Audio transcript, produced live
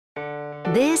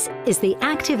This is the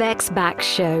ActiveX Back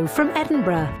Show from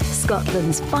Edinburgh,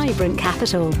 Scotland's vibrant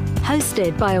capital.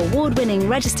 Hosted by award-winning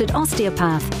registered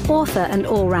osteopath, author and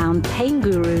all-round pain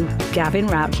guru, Gavin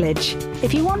Routledge.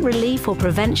 If you want relief or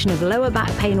prevention of lower back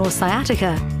pain or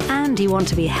sciatica, and you want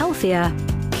to be healthier,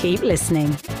 keep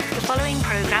listening. The following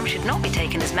programme should not be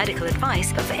taken as medical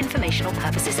advice, but for informational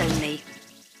purposes only.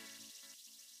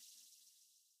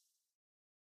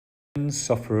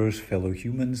 Sufferers, fellow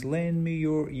humans, lend me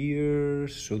your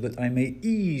ears so that I may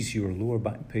ease your lower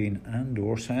back pain and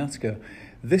or sciatica.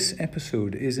 This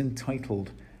episode is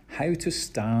entitled How to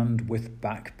Stand with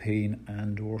Back Pain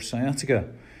and or Sciatica.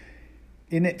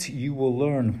 In it you will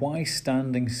learn why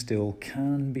standing still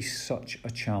can be such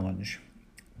a challenge,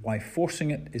 why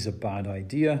forcing it is a bad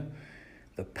idea,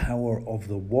 the power of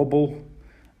the wobble,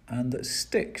 and that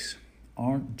sticks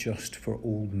aren't just for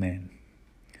old men.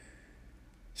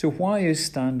 So why is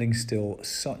standing still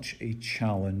such a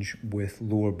challenge with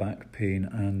lower back pain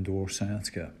and or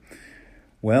sciatica?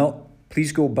 Well,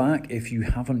 please go back if you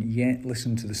haven't yet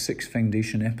listened to the 6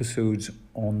 foundation episodes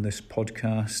on this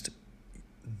podcast.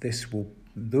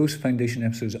 Those foundation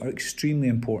episodes are extremely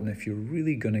important if you're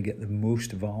really going to get the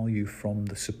most value from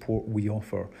the support we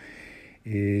offer.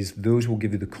 Those will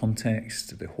give you the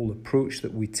context, the whole approach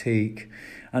that we take,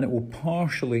 and it will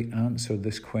partially answer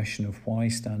this question of why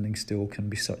standing still can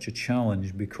be such a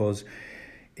challenge, because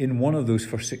in one of those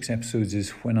first 6 episodes is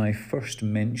when I first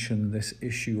mentioned this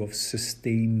issue of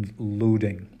sustained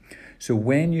loading. So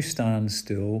when you stand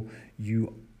still,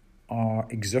 you are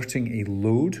exerting a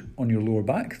load on your lower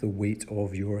back. The weight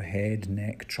of your head,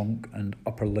 neck, trunk and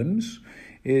upper limbs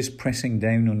is pressing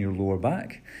down on your lower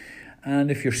back.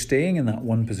 And if you're staying in that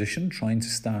one position, trying to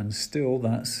stand still,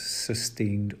 that's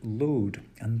sustained load.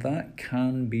 And that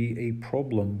can be a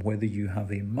problem, whether you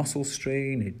have a muscle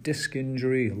strain, a disc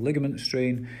injury, a ligament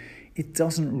strain. It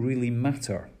doesn't really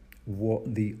matter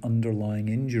what the underlying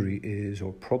injury is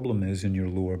or problem is in your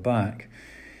lower back.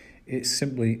 It's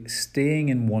simply staying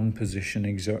in one position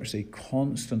exerts a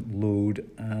constant load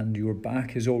and your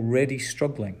back is already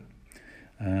struggling.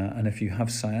 And if you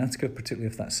have sciatica, particularly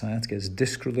if that sciatica is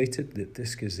disc-related, the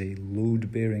disc is a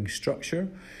load-bearing structure.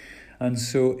 And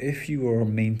so if you are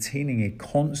maintaining a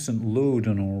constant load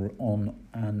on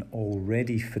an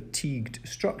already fatigued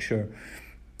structure,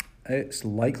 it's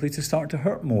likely to start to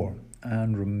hurt more.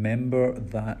 And remember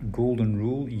that golden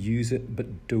rule, use it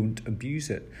but don't abuse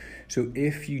it. So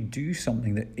if you do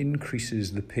something that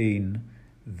increases the pain,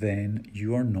 then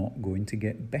you are not going to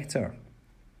get better.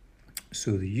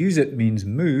 So the use it means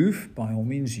move, by all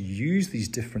means use these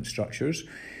different structures,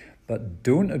 but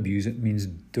don't abuse it means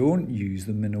don't use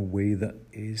them in a way that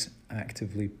is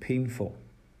actively painful.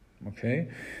 Okay,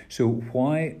 so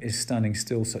why is standing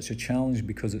still such a challenge?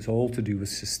 Because it's all to do with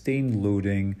sustained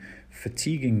loading,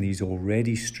 fatiguing these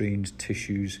already strained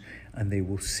tissues, and they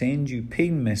will send you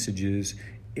pain messages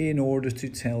in order to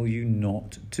tell you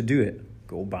not to do it.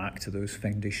 Go back to those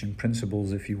foundation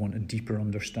principles if you want a deeper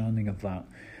understanding of that.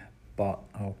 But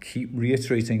I'll keep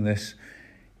reiterating this,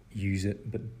 use it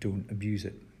but don't abuse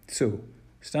it. So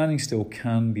standing still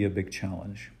can be a big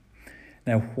challenge.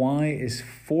 Now, why is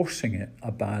forcing it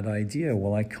a bad idea?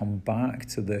 Well, I come back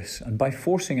to this. And by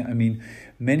forcing it, I mean,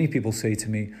 many people say to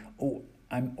me, oh,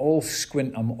 I'm all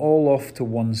squint, I'm all off to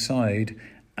one side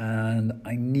and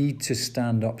I need to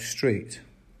stand up straight.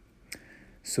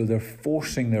 So they're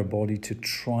forcing their body to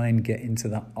try and get into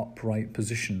that upright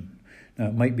position. Now,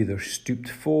 it might be they're stooped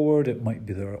forward, it might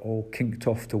be they're all kinked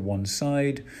off to one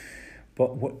side,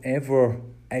 but whatever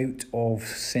out of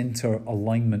center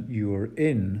alignment you're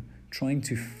in, trying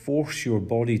to force your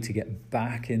body to get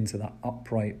back into that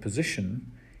upright position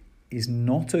is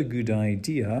not a good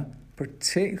idea,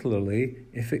 particularly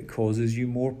if it causes you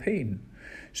more pain.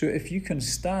 So if you can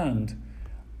stand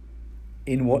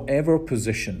in whatever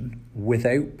position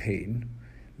without pain,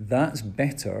 that's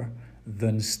better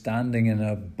than standing in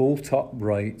a bolt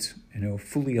upright,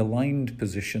 fully aligned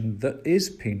position that is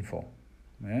painful.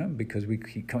 Yeah, because we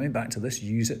keep coming back to this,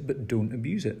 use it but don't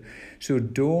abuse it. So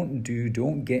don't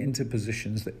get into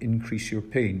positions that increase your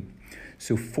pain.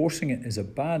 So forcing it is a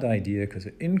bad idea because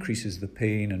it increases the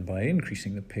pain, and by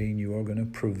increasing the pain you are going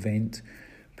to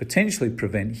potentially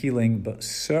prevent healing, but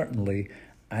certainly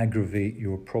aggravate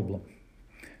your problem.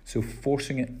 So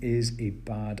forcing it is a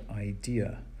bad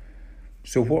idea.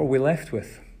 So what are we left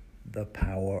with? The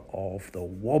power of the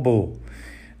wobble.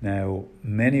 Now,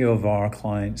 many of our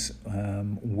clients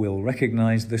will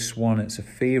recognize this one. It's a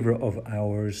favorite of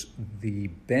ours, the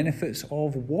benefits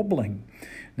of wobbling.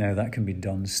 Now, that can be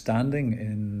done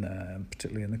standing,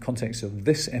 particularly in the context of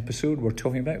this episode we're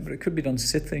talking about, but it could be done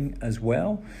sitting as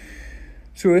well.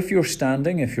 So if you're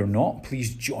standing, if you're not,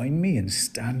 please join me in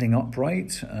standing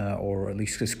upright, or at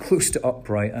least as close to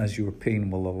upright as your pain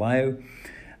will allow.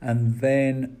 And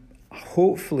then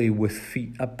hopefully with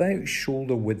feet about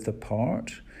shoulder width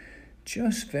apart,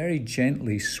 just very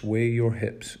gently sway your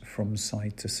hips from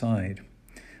side to side.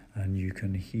 And you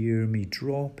can hear me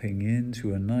dropping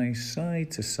into a nice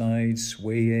side to side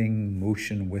swaying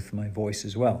motion with my voice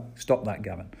as well. Stop that,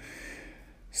 Gavin.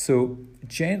 So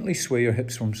gently sway your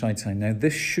hips from side to side. Now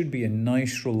this should be a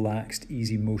nice, relaxed,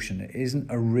 easy motion. It isn't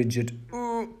a rigid,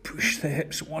 push the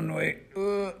hips one way,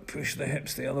 push the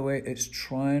hips the other way. It's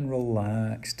try and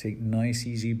relax, take nice,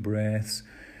 easy breaths.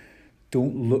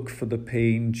 Don't look for the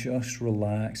pain, just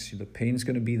relax. The pain's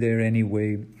going to be there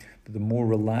anyway. But the more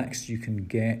relaxed you can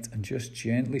get and just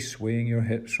gently swaying your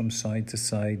hips from side to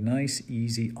side, nice,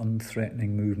 easy,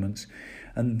 unthreatening movements.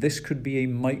 And this could be a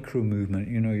micro movement.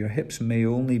 You know, your hips may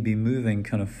only be moving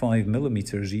kind of 5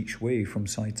 millimeters each way from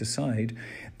side to side.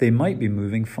 They might be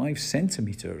moving 5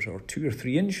 centimeters or 2 or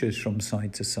 3 inches from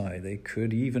side to side. They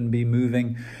could even be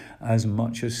moving as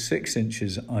much as 6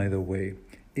 inches either way.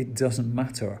 It doesn't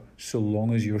matter so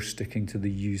long as you're sticking to the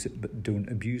use it but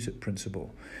don't abuse it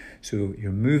principle. So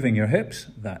you're moving your hips,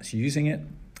 that's using it,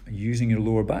 using your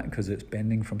lower back because it's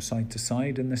bending from side to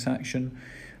side in this action,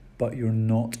 but you're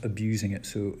not abusing it.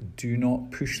 So do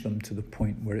not push them to the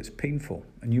point where it's painful.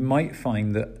 And you might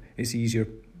find that it's easier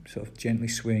sort of gently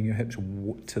swaying your hips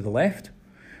to the left,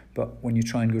 but when you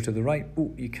try and go to the right,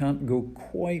 you can't go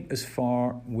quite as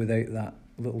far without that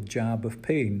little jab of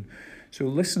pain. So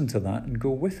listen to that and go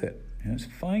with it. It's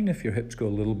fine if your hips go a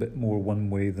little bit more one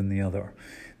way than the other.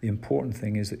 The important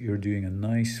thing is that you're doing a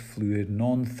nice, fluid,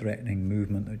 non-threatening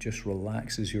movement that just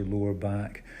relaxes your lower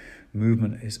back.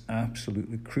 Movement is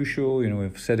absolutely crucial. You know,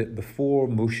 I've said it before,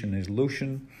 motion is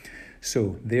lotion.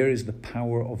 So there is the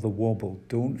power of the wobble.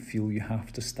 Don't feel you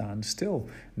have to stand still.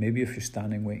 Maybe if you're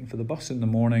standing waiting for the bus in the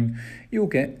morning, you'll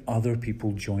get other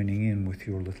people joining in with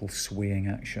your little swaying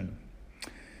action.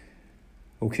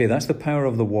 Okay, that's the power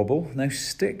of the wobble. Now,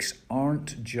 sticks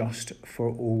aren't just for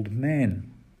old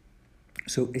men.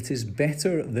 So it is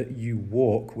better that you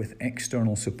walk with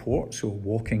external support, so a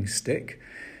walking stick,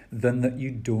 than that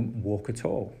you don't walk at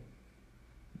all.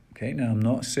 Okay, now I'm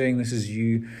not saying this is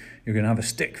you're going to have a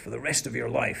stick for the rest of your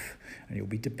life and you'll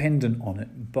be dependent on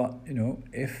it. But, you know,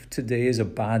 if today is a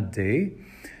bad day,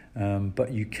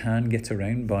 but you can get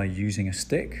around by using a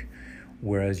stick,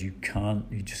 whereas you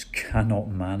just cannot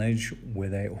manage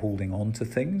without holding on to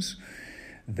things,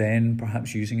 then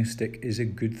perhaps using a stick is a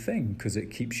good thing because it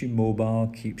keeps you mobile,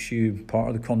 keeps you part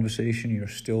of the conversation. You're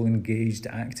still engaged,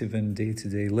 active in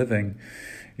day-to-day living.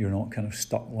 You're not kind of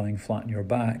stuck lying flat on your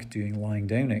back doing lying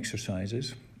down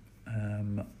exercises.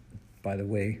 By the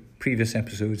way, previous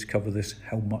episodes cover this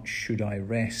how much should I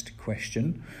rest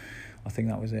question. I think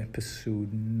that was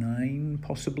episode 9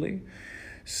 possibly.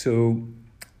 So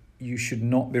you should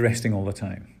not be resting all the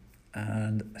time.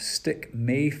 And a stick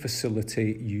may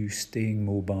facilitate you staying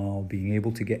mobile, being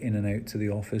able to get in and out to the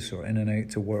office or in and out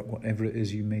to work, whatever it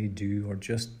is you may do, or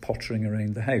just pottering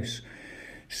around the house.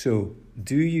 So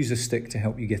do use a stick to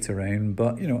help you get around,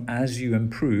 but as you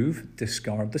improve,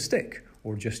 discard the stick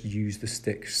or just use the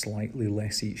stick slightly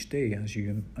less each day as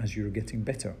you're getting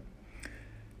better.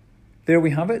 There we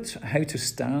have it, how to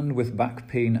stand with back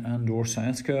pain and or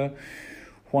sciatica,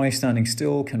 why standing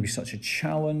still can be such a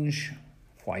challenge,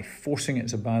 why forcing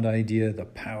it's a bad idea, the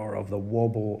power of the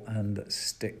wobble, and that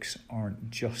sticks aren't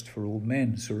just for old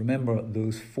men. So remember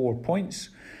those 4 points.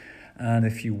 And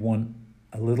if you want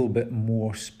a little bit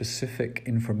more specific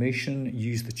information,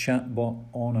 use the chatbot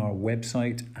on our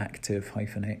website,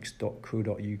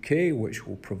 active-x.co.uk, which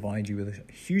will provide you with a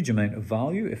huge amount of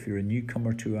value if you're a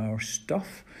newcomer to our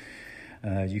stuff.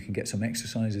 You can get some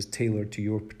exercises tailored to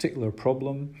your particular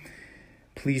problem.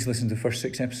 Please listen to the first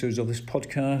 6 episodes of this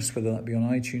podcast, whether that be on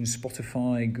iTunes,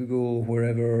 Spotify, Google,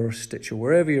 wherever, Stitcher,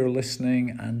 wherever you're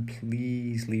listening, and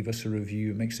please leave us a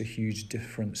review. It makes a huge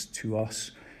difference to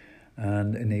us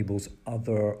and enables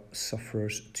other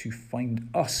sufferers to find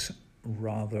us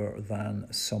rather than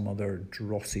some other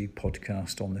drossy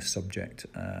podcast on this subject.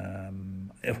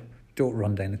 Don't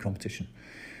run down the competition.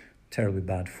 Terribly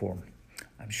bad form.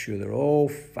 I'm sure they're all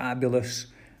fabulous,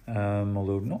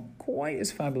 although not quite as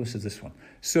fabulous as this one.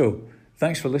 So,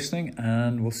 thanks for listening,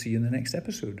 and we'll see you in the next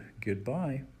episode.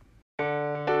 Goodbye.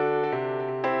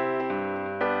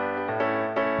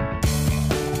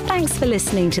 Thanks for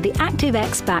listening to the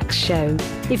ActiveX Back Show.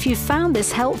 If you found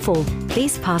this helpful,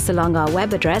 please pass along our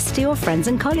web address to your friends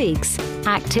and colleagues,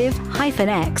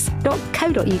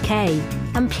 active-x.co.uk.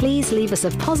 And please leave us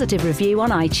a positive review on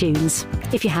iTunes.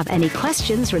 If you have any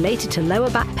questions related to lower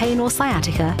back pain or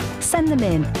sciatica, send them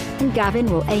in, and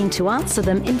Gavin will aim to answer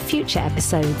them in future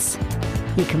episodes.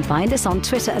 You can find us on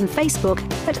Twitter and Facebook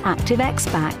at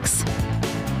ActiveXBacks.